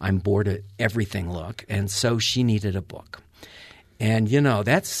I'm bored of everything look. And so she needed a book. And,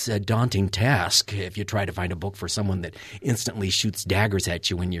 that's a daunting task if you try to find a book for someone that instantly shoots daggers at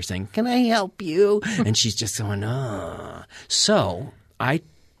you when you're saying, can I help you? And she's just going, So I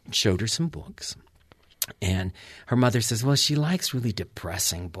showed her some books. And her mother says, well, she likes really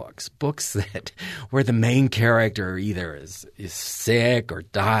depressing books that where the main character either is sick or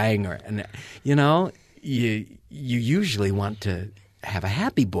dying you usually want to have a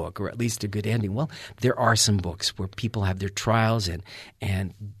happy book or at least a good ending. Well, there are some books where people have their trials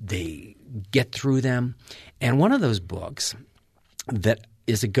and they get through them. And one of those books that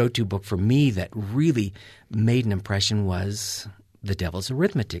is a go-to book for me that really made an impression was The Devil's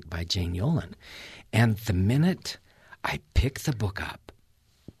Arithmetic by Jane Yolen. And the minute I picked the book up,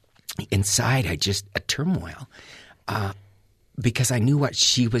 inside a turmoil because I knew what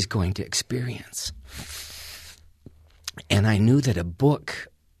she was going to experience. And I knew that a book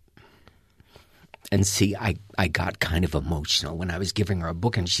 – and see, I got kind of emotional when I was giving her a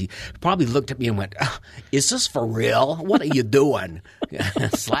book, and she probably looked at me and went, is this for real? What are you doing?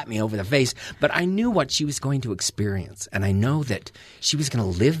 Slapped me over the face. But I knew what she was going to experience, and I know that she was going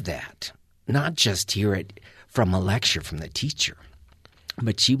to live that. Not just hear it from a lecture from the teacher,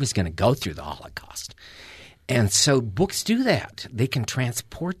 but she was going to go through the Holocaust. And so books do that. They can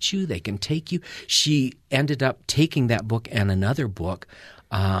transport you. They can take you. She ended up taking that book and another book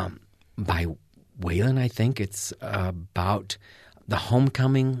by Whalen, I think. It's about the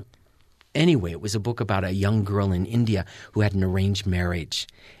homecoming. Anyway, it was a book about a young girl in India who had an arranged marriage,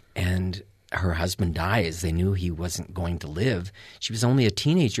 and her husband dies. They knew he wasn't going to live. She was only a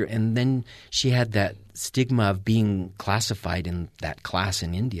teenager, and then she had that stigma of being classified in that class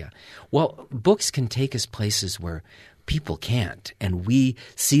in India. Well, books can take us places where people can't, and we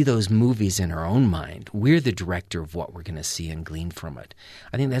see those movies in our own mind. We're the director of what we're going to see and glean from it.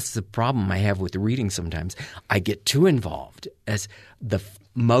 I think that's the problem I have with reading sometimes. I get too involved. As the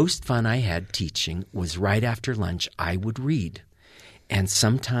most fun I had teaching was right after lunch, I would read. And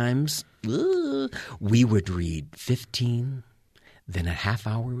sometimes we would read 15, then a half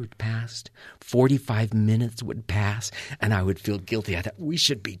hour would pass, 45 minutes would pass, and I would feel guilty. I thought, we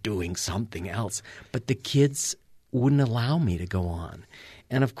should be doing something else. But the kids wouldn't allow me to go on.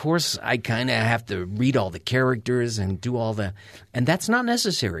 And, of course, I kind of have to read all the characters and do all the – and that's not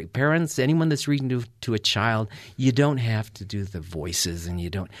necessary. Parents, anyone that's reading to a child, you don't have to do the voices and you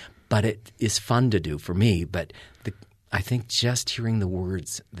don't – but it is fun to do for me. But I think just hearing the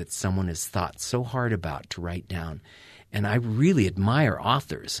words that someone has thought so hard about to write down, and I really admire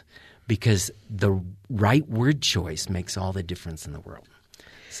authors because the right word choice makes all the difference in the world.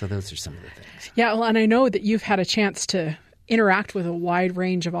 So those are some of the things. Yeah, well, and I know that you've had a chance to interact with a wide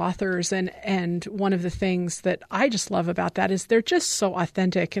range of authors, and one of the things that I just love about that is they're just so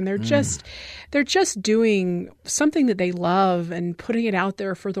authentic, and they're just doing something that they love and putting it out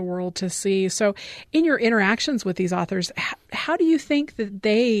there for the world to see. So in your interactions with these authors, how do you think that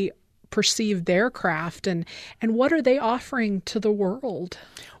they perceive their craft, and what are they offering to the world?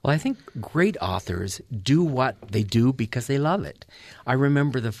 Well, I think great authors do what they do because they love it. I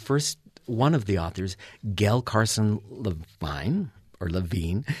remember the first one of the authors, Gail Carson Levine,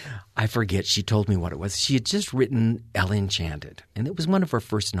 I forget, she told me what it was. She had just written Ella Enchanted, and it was one of her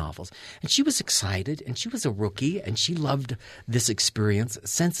first novels. And she was excited, and she was a rookie, and she loved this experience.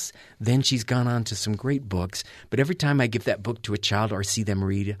 Since then, she's gone on to some great books. But every time I give that book to a child or see them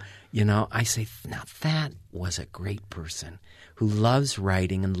read, I say, now that was a great person who loves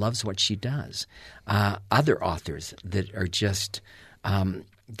writing and loves what she does. Other authors that are just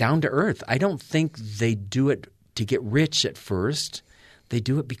down to earth. I don't think they do it to get rich at first. They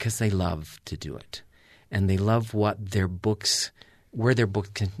do it because they love to do it, and they love where their books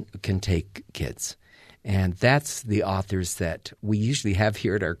can take kids. And that's the authors that we usually have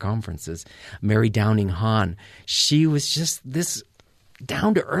here at our conferences. Mary Downing Hahn, she was just this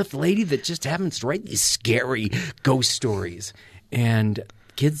down-to-earth lady that just happens to write these scary ghost stories, and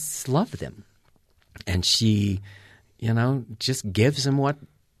kids love them. And she, just gives them what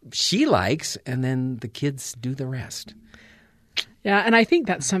she likes, and then the kids do the rest. Yeah, and I think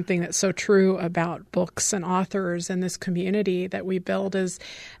that's something that's so true about books and authors and this community that we build is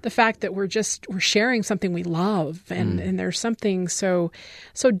the fact that we're sharing something we love, and there's something so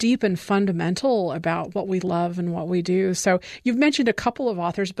deep and fundamental about what we love and what we do. So you've mentioned a couple of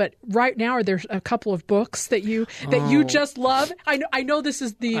authors, but right now are there a couple of books that you just love? I know this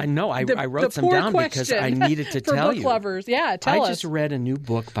is the I know I wrote some down because I needed to for tell book you. Lovers. Yeah, tell us. I just read a new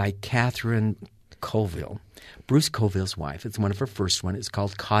book by Catherine Colville. Bruce Colville's wife. It's one of her first one. It's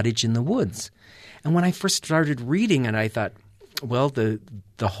called Cottage in the Woods. And when I first started reading it, I thought, well, the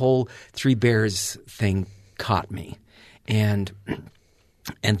whole Three Bears thing caught me. And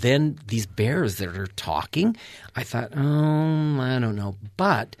then these bears that are talking, I thought, I don't know.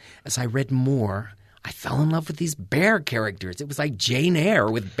 But as I read more, I fell in love with these bear characters. It was like Jane Eyre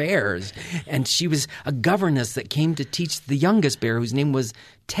with bears. And she was a governess that came to teach the youngest bear, whose name was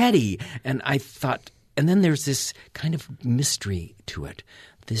Teddy. And I thought... And then there's this kind of mystery to it,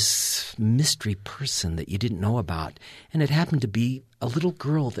 this mystery person that you didn't know about. And it happened to be a little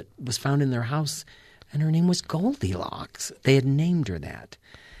girl that was found in their house, and her name was Goldilocks. They had named her that.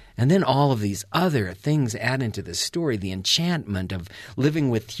 And then all of these other things add into the story, the enchantment of living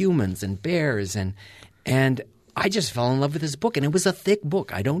with humans and bears. And I just fell in love with this book. And it was a thick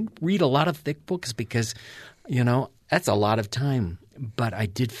book. I don't read a lot of thick books because, that's a lot of time. But I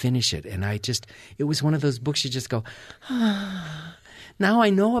did finish it, and it was one of those books you just go, now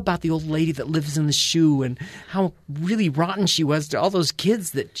I know about the old lady that lives in the shoe and how really rotten she was to all those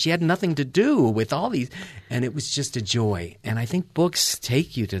kids that she had nothing to do with all these. And it was just a joy. And I think books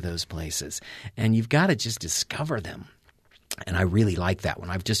take you to those places, and you've got to just discover them. And I really like that one.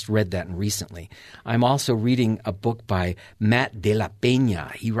 I've just read that recently. I'm also reading a book by Matt de la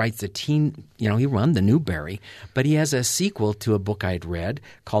Peña. He writes he won the Newbery, but he has a sequel to a book I'd read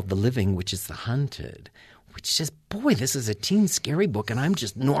called The Living, which is The Hunted, which just, boy, this is a teen scary book, and I'm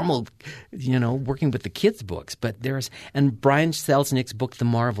just normal, working with the kids' books. And Brian Selznick's book, The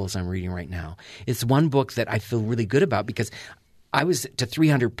Marvels, I'm reading right now. It's one book that I feel really good about because I was to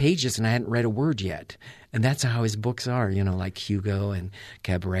 300 pages and I hadn't read a word yet. And that's how his books are, like Hugo and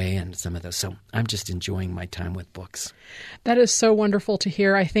Cabaret and some of those. So I'm just enjoying my time with books. That is so wonderful to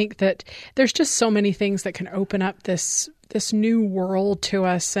hear. I think that there's just so many things that can open up this new world to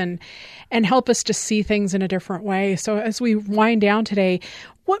us and help us to see things in a different way. So as we wind down today,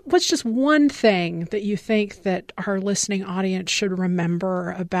 what's just one thing that you think that our listening audience should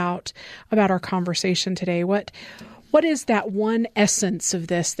remember about our conversation today? What is that one essence of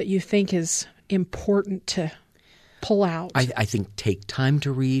this that you think is important to pull out? I think take time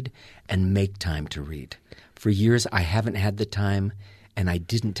to read and make time to read. For years, I haven't had the time, and I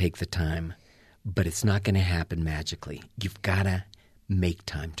didn't take the time, but it's not going to happen magically. You've got to make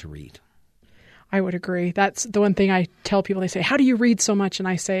time to read. I would agree. That's the one thing I tell people. They say, how do you read so much? And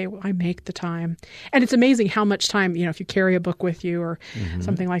I say, well, I make the time. And it's amazing how much time, if you carry a book with you or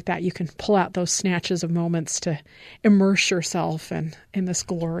something like that, you can pull out those snatches of moments to immerse yourself in this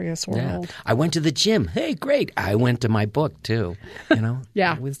glorious world. Yeah. I went to the gym. Hey, great. I went to my book too.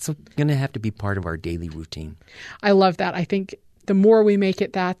 Yeah. It's going to have to be part of our daily routine. I love that. I think the more we make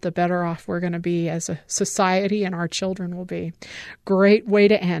it that, the better off we're going to be as a society, and our children will be. Great way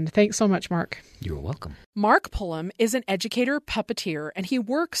to end. Thanks so much, Mark. You're welcome. Mark Pullum is an educator puppeteer, and he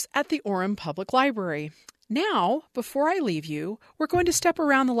works at the Orem Public Library. Now, before I leave you, we're going to step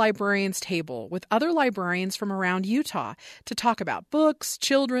around the librarian's table with other librarians from around Utah to talk about books,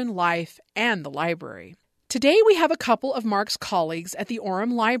 children, life, and the library. Today we have a couple of Mark's colleagues at the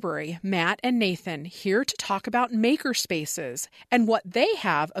Orem Library, Matt and Nathan, here to talk about maker spaces and what they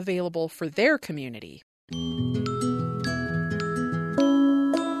have available for their community.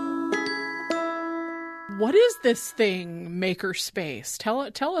 What is this thing, maker space? Tell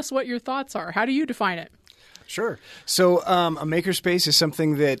us what your thoughts are. How do you define it? Sure. So a makerspace is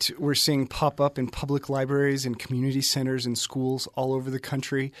something that we're seeing pop up in public libraries and community centers and schools all over the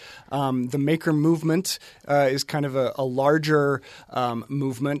country. The maker movement is kind of a larger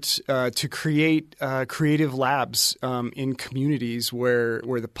movement to create creative labs in communities where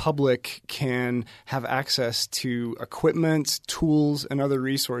the public can have access to equipment, tools, and other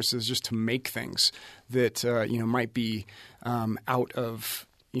resources just to make things that might be out of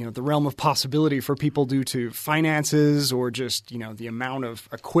the realm of possibility for people due to finances or just, the amount of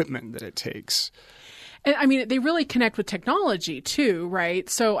equipment that it takes. And I mean, they really connect with technology too, right?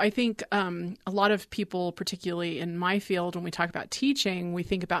 So I think a lot of people, particularly in my field, when we talk about teaching, we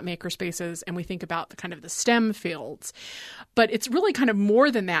think about makerspaces and we think about the kind of the STEM fields. But it's really kind of more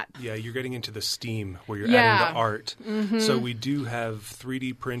than that. Yeah, you're getting into the STEAM where you're adding the art. Mm-hmm. So we do have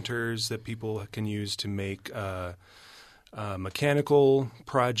 3D printers that people can use to make mechanical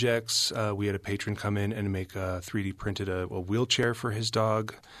projects. We had a patron come in and make 3D printed a wheelchair for his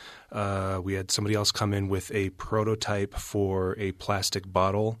dog. We had somebody else come in with a prototype for a plastic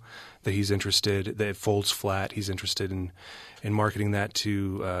bottle that he's interested, that folds flat. He's interested in marketing that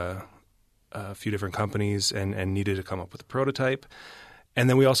to a few different companies and needed to come up with a prototype. And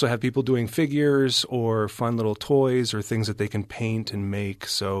then we also have people doing figures or fun little toys or things that they can paint and make.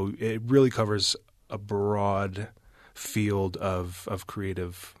 So it really covers a broad field of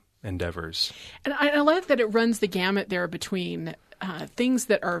creative endeavors. And I love that it runs the gamut there between things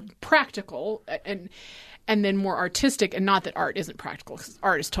that are practical and then more artistic, and not that art isn't practical, because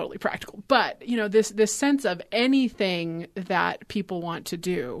art is totally practical. But, you know, this sense of anything that people want to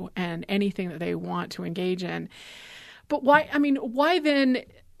do and anything that they want to engage in. But why then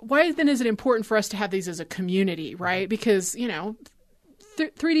is it important for us to have these as a community, right? Because, you know,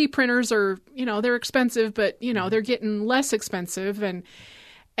 3D printers are, you know, they're expensive, but, you know, they're getting less expensive, and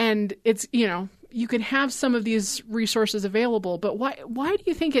it's, you know, you can have some of these resources available, but why do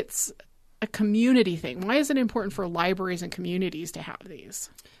you think it's a community thing? Why is it important for libraries and communities to have these?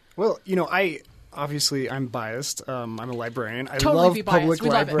 Well, you know, I'm biased. I'm a librarian. I love public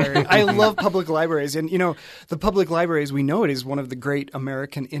libraries. I love public libraries. And, you know, the public libraries, we know it is one of the great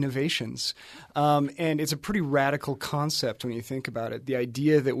American innovations. And it's a pretty radical concept when you think about it. The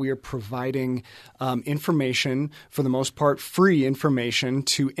idea that we are providing information, for the most part, free information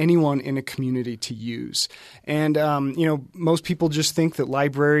to anyone in a community to use. And, you know, most people just think that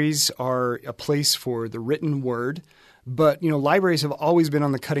libraries are a place for the written word. But, you know, libraries have always been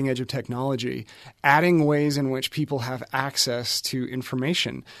on the cutting edge of technology, adding ways in which people have access to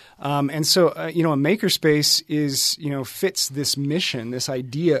information. And so, you know, a makerspace is, you know, fits this mission, this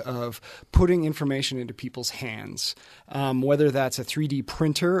idea of putting information into people's hands, whether that's a 3D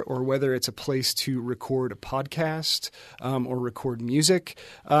printer or whether it's a place to record a podcast or record music.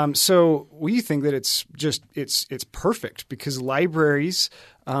 So we think that it's perfect because libraries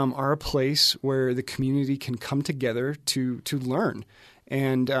are a place where the community can come together to learn,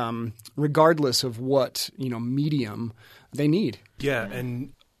 and regardless of what, you know, medium they need. Yeah,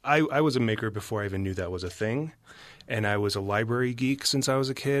 and I was a maker before I even knew that was a thing, and I was a library geek since I was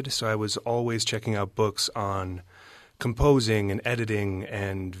a kid, so I was always checking out books on composing and editing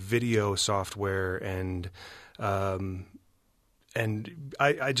and video software, and I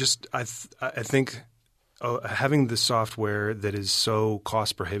think having the software that is so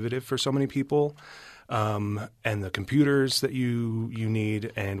cost prohibitive for so many people, and the computers that you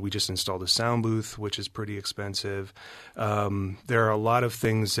need, and we just installed a sound booth, which is pretty expensive. There are a lot of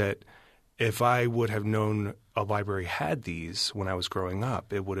things that if I would have known a library had these when I was growing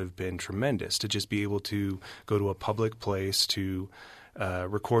up, it would have been tremendous to just be able to go to a public place to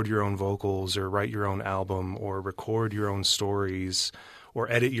record your own vocals or write your own album or record your own stories or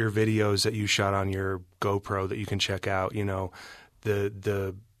edit your videos that you shot on your GoPro that you can check out. You know,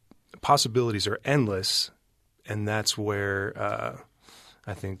 the possibilities are endless, and that's where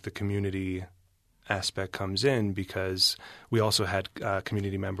I think the community aspect comes in, because we also had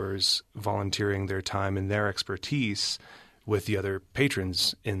community members volunteering their time and their expertise with the other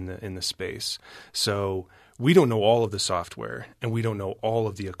patrons in the space. So we don't know all of the software and we don't know all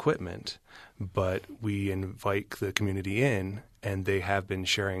of the equipment, but we invite the community in, and they have been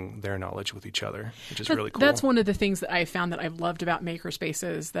sharing their knowledge with each other, which is really cool. That's one of the things that I found that I've loved about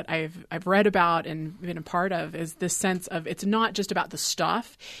makerspaces that I've read about and been a part of, is this sense of it's not just about the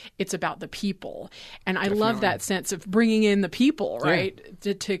stuff, it's about the people. And I love that sense of bringing in the people, right,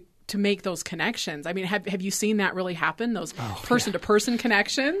 to make those connections. I mean, have you seen that really happen? Those person-to-person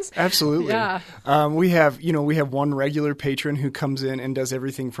connections? Absolutely. Yeah. We have one regular patron who comes in and does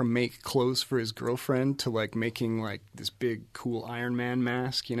everything from make clothes for his girlfriend to like making like this big cool Iron Man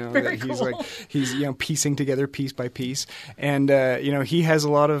mask, you know, Very that he's cool. he's you know, piecing together piece by piece. And you know, he has a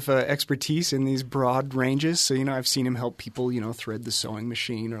lot of expertise in these broad ranges. So, you know, I've seen him help people, you know, thread the sewing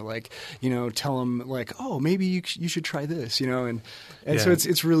machine, or like, you know, tell them like, oh, maybe you should try this, you know, and so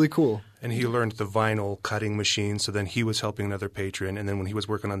it's really cool. And he learned the vinyl cutting machine, so then he was helping another patron. And then when he was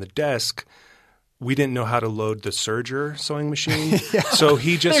working on the desk, we didn't know how to load the serger sewing machine. So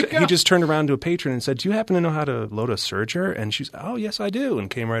he just turned around to a patron and said, "Do you happen to know how to load a serger?" And she's, "Oh, yes, I do," and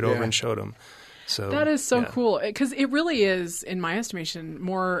came right over and showed him. So that is so cool, because it really is, in my estimation,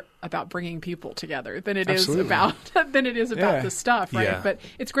 more about bringing people together than it is about the stuff, right? Yeah. But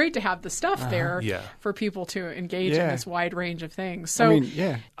it's great to have the stuff there for people to engage in this wide range of things. So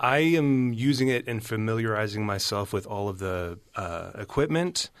I am using it and familiarizing myself with all of the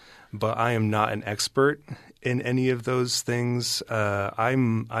equipment, but I am not an expert in any of those things.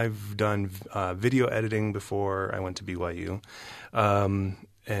 I've done video editing before I went to BYU.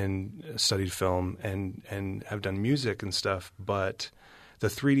 And studied film and have done music and stuff, but the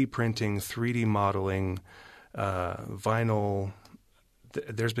 3D printing, 3D modeling, vinyl,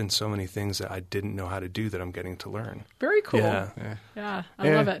 there's been so many things that I didn't know how to do that I'm getting to learn. Very cool. Yeah, I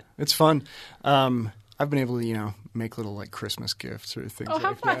love it. It's fun. I've been able to, make little like Christmas gifts or things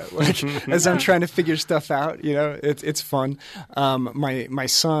like that. Like, as I'm trying to figure stuff out, it's fun. My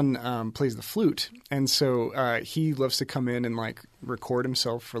son plays the flute, and so he loves to come in and like record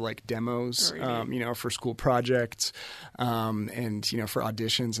himself for like demos, for school projects, and for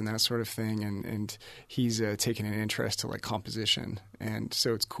auditions and that sort of thing. And he's taken an interest to like composition, and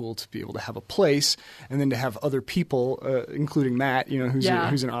so it's cool to be able to have a place, and then to have other people, including Matt,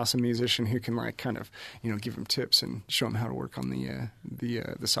 who's an awesome musician who can like kind of give him tips and show him how to work on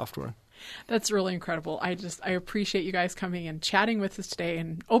the software. That's really incredible. I appreciate you guys coming and chatting with us today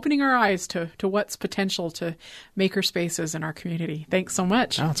and opening our eyes to what's potential to maker spaces in our community. Thanks so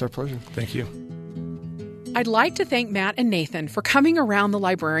much. Oh, it's our pleasure. Thank you. I'd like to thank Matt and Nathan for coming around the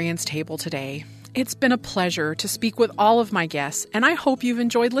librarian's table today. It's been a pleasure to speak with all of my guests, and I hope you've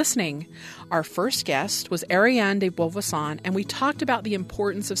enjoyed listening. Our first guest was Ariane de Beauvoisin, and we talked about the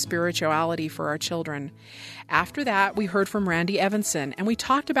importance of spirituality for our children. After that, we heard from Randy Evanson, and we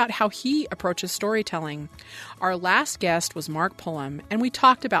talked about how he approaches storytelling. Our last guest was Mark Pullum, and we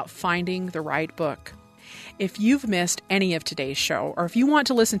talked about finding the right book. If you've missed any of today's show, or if you want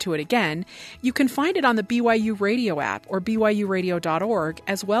to listen to it again, you can find it on the BYU Radio app or byuradio.org,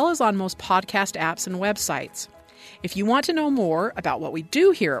 as well as on most podcast apps and websites. If you want to know more about what we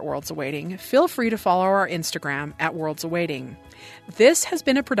do here at Worlds Awaiting, feel free to follow our Instagram at Worlds Awaiting. This has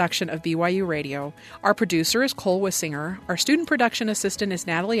been a production of BYU Radio. Our producer is Cole Wissinger, our student production assistant is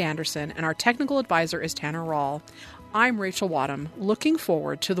Natalie Anderson, and our technical advisor is Tanner Rawl. I'm Rachel Wadham, looking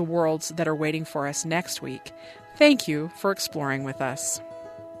forward to the worlds that are waiting for us next week. Thank you for exploring with us.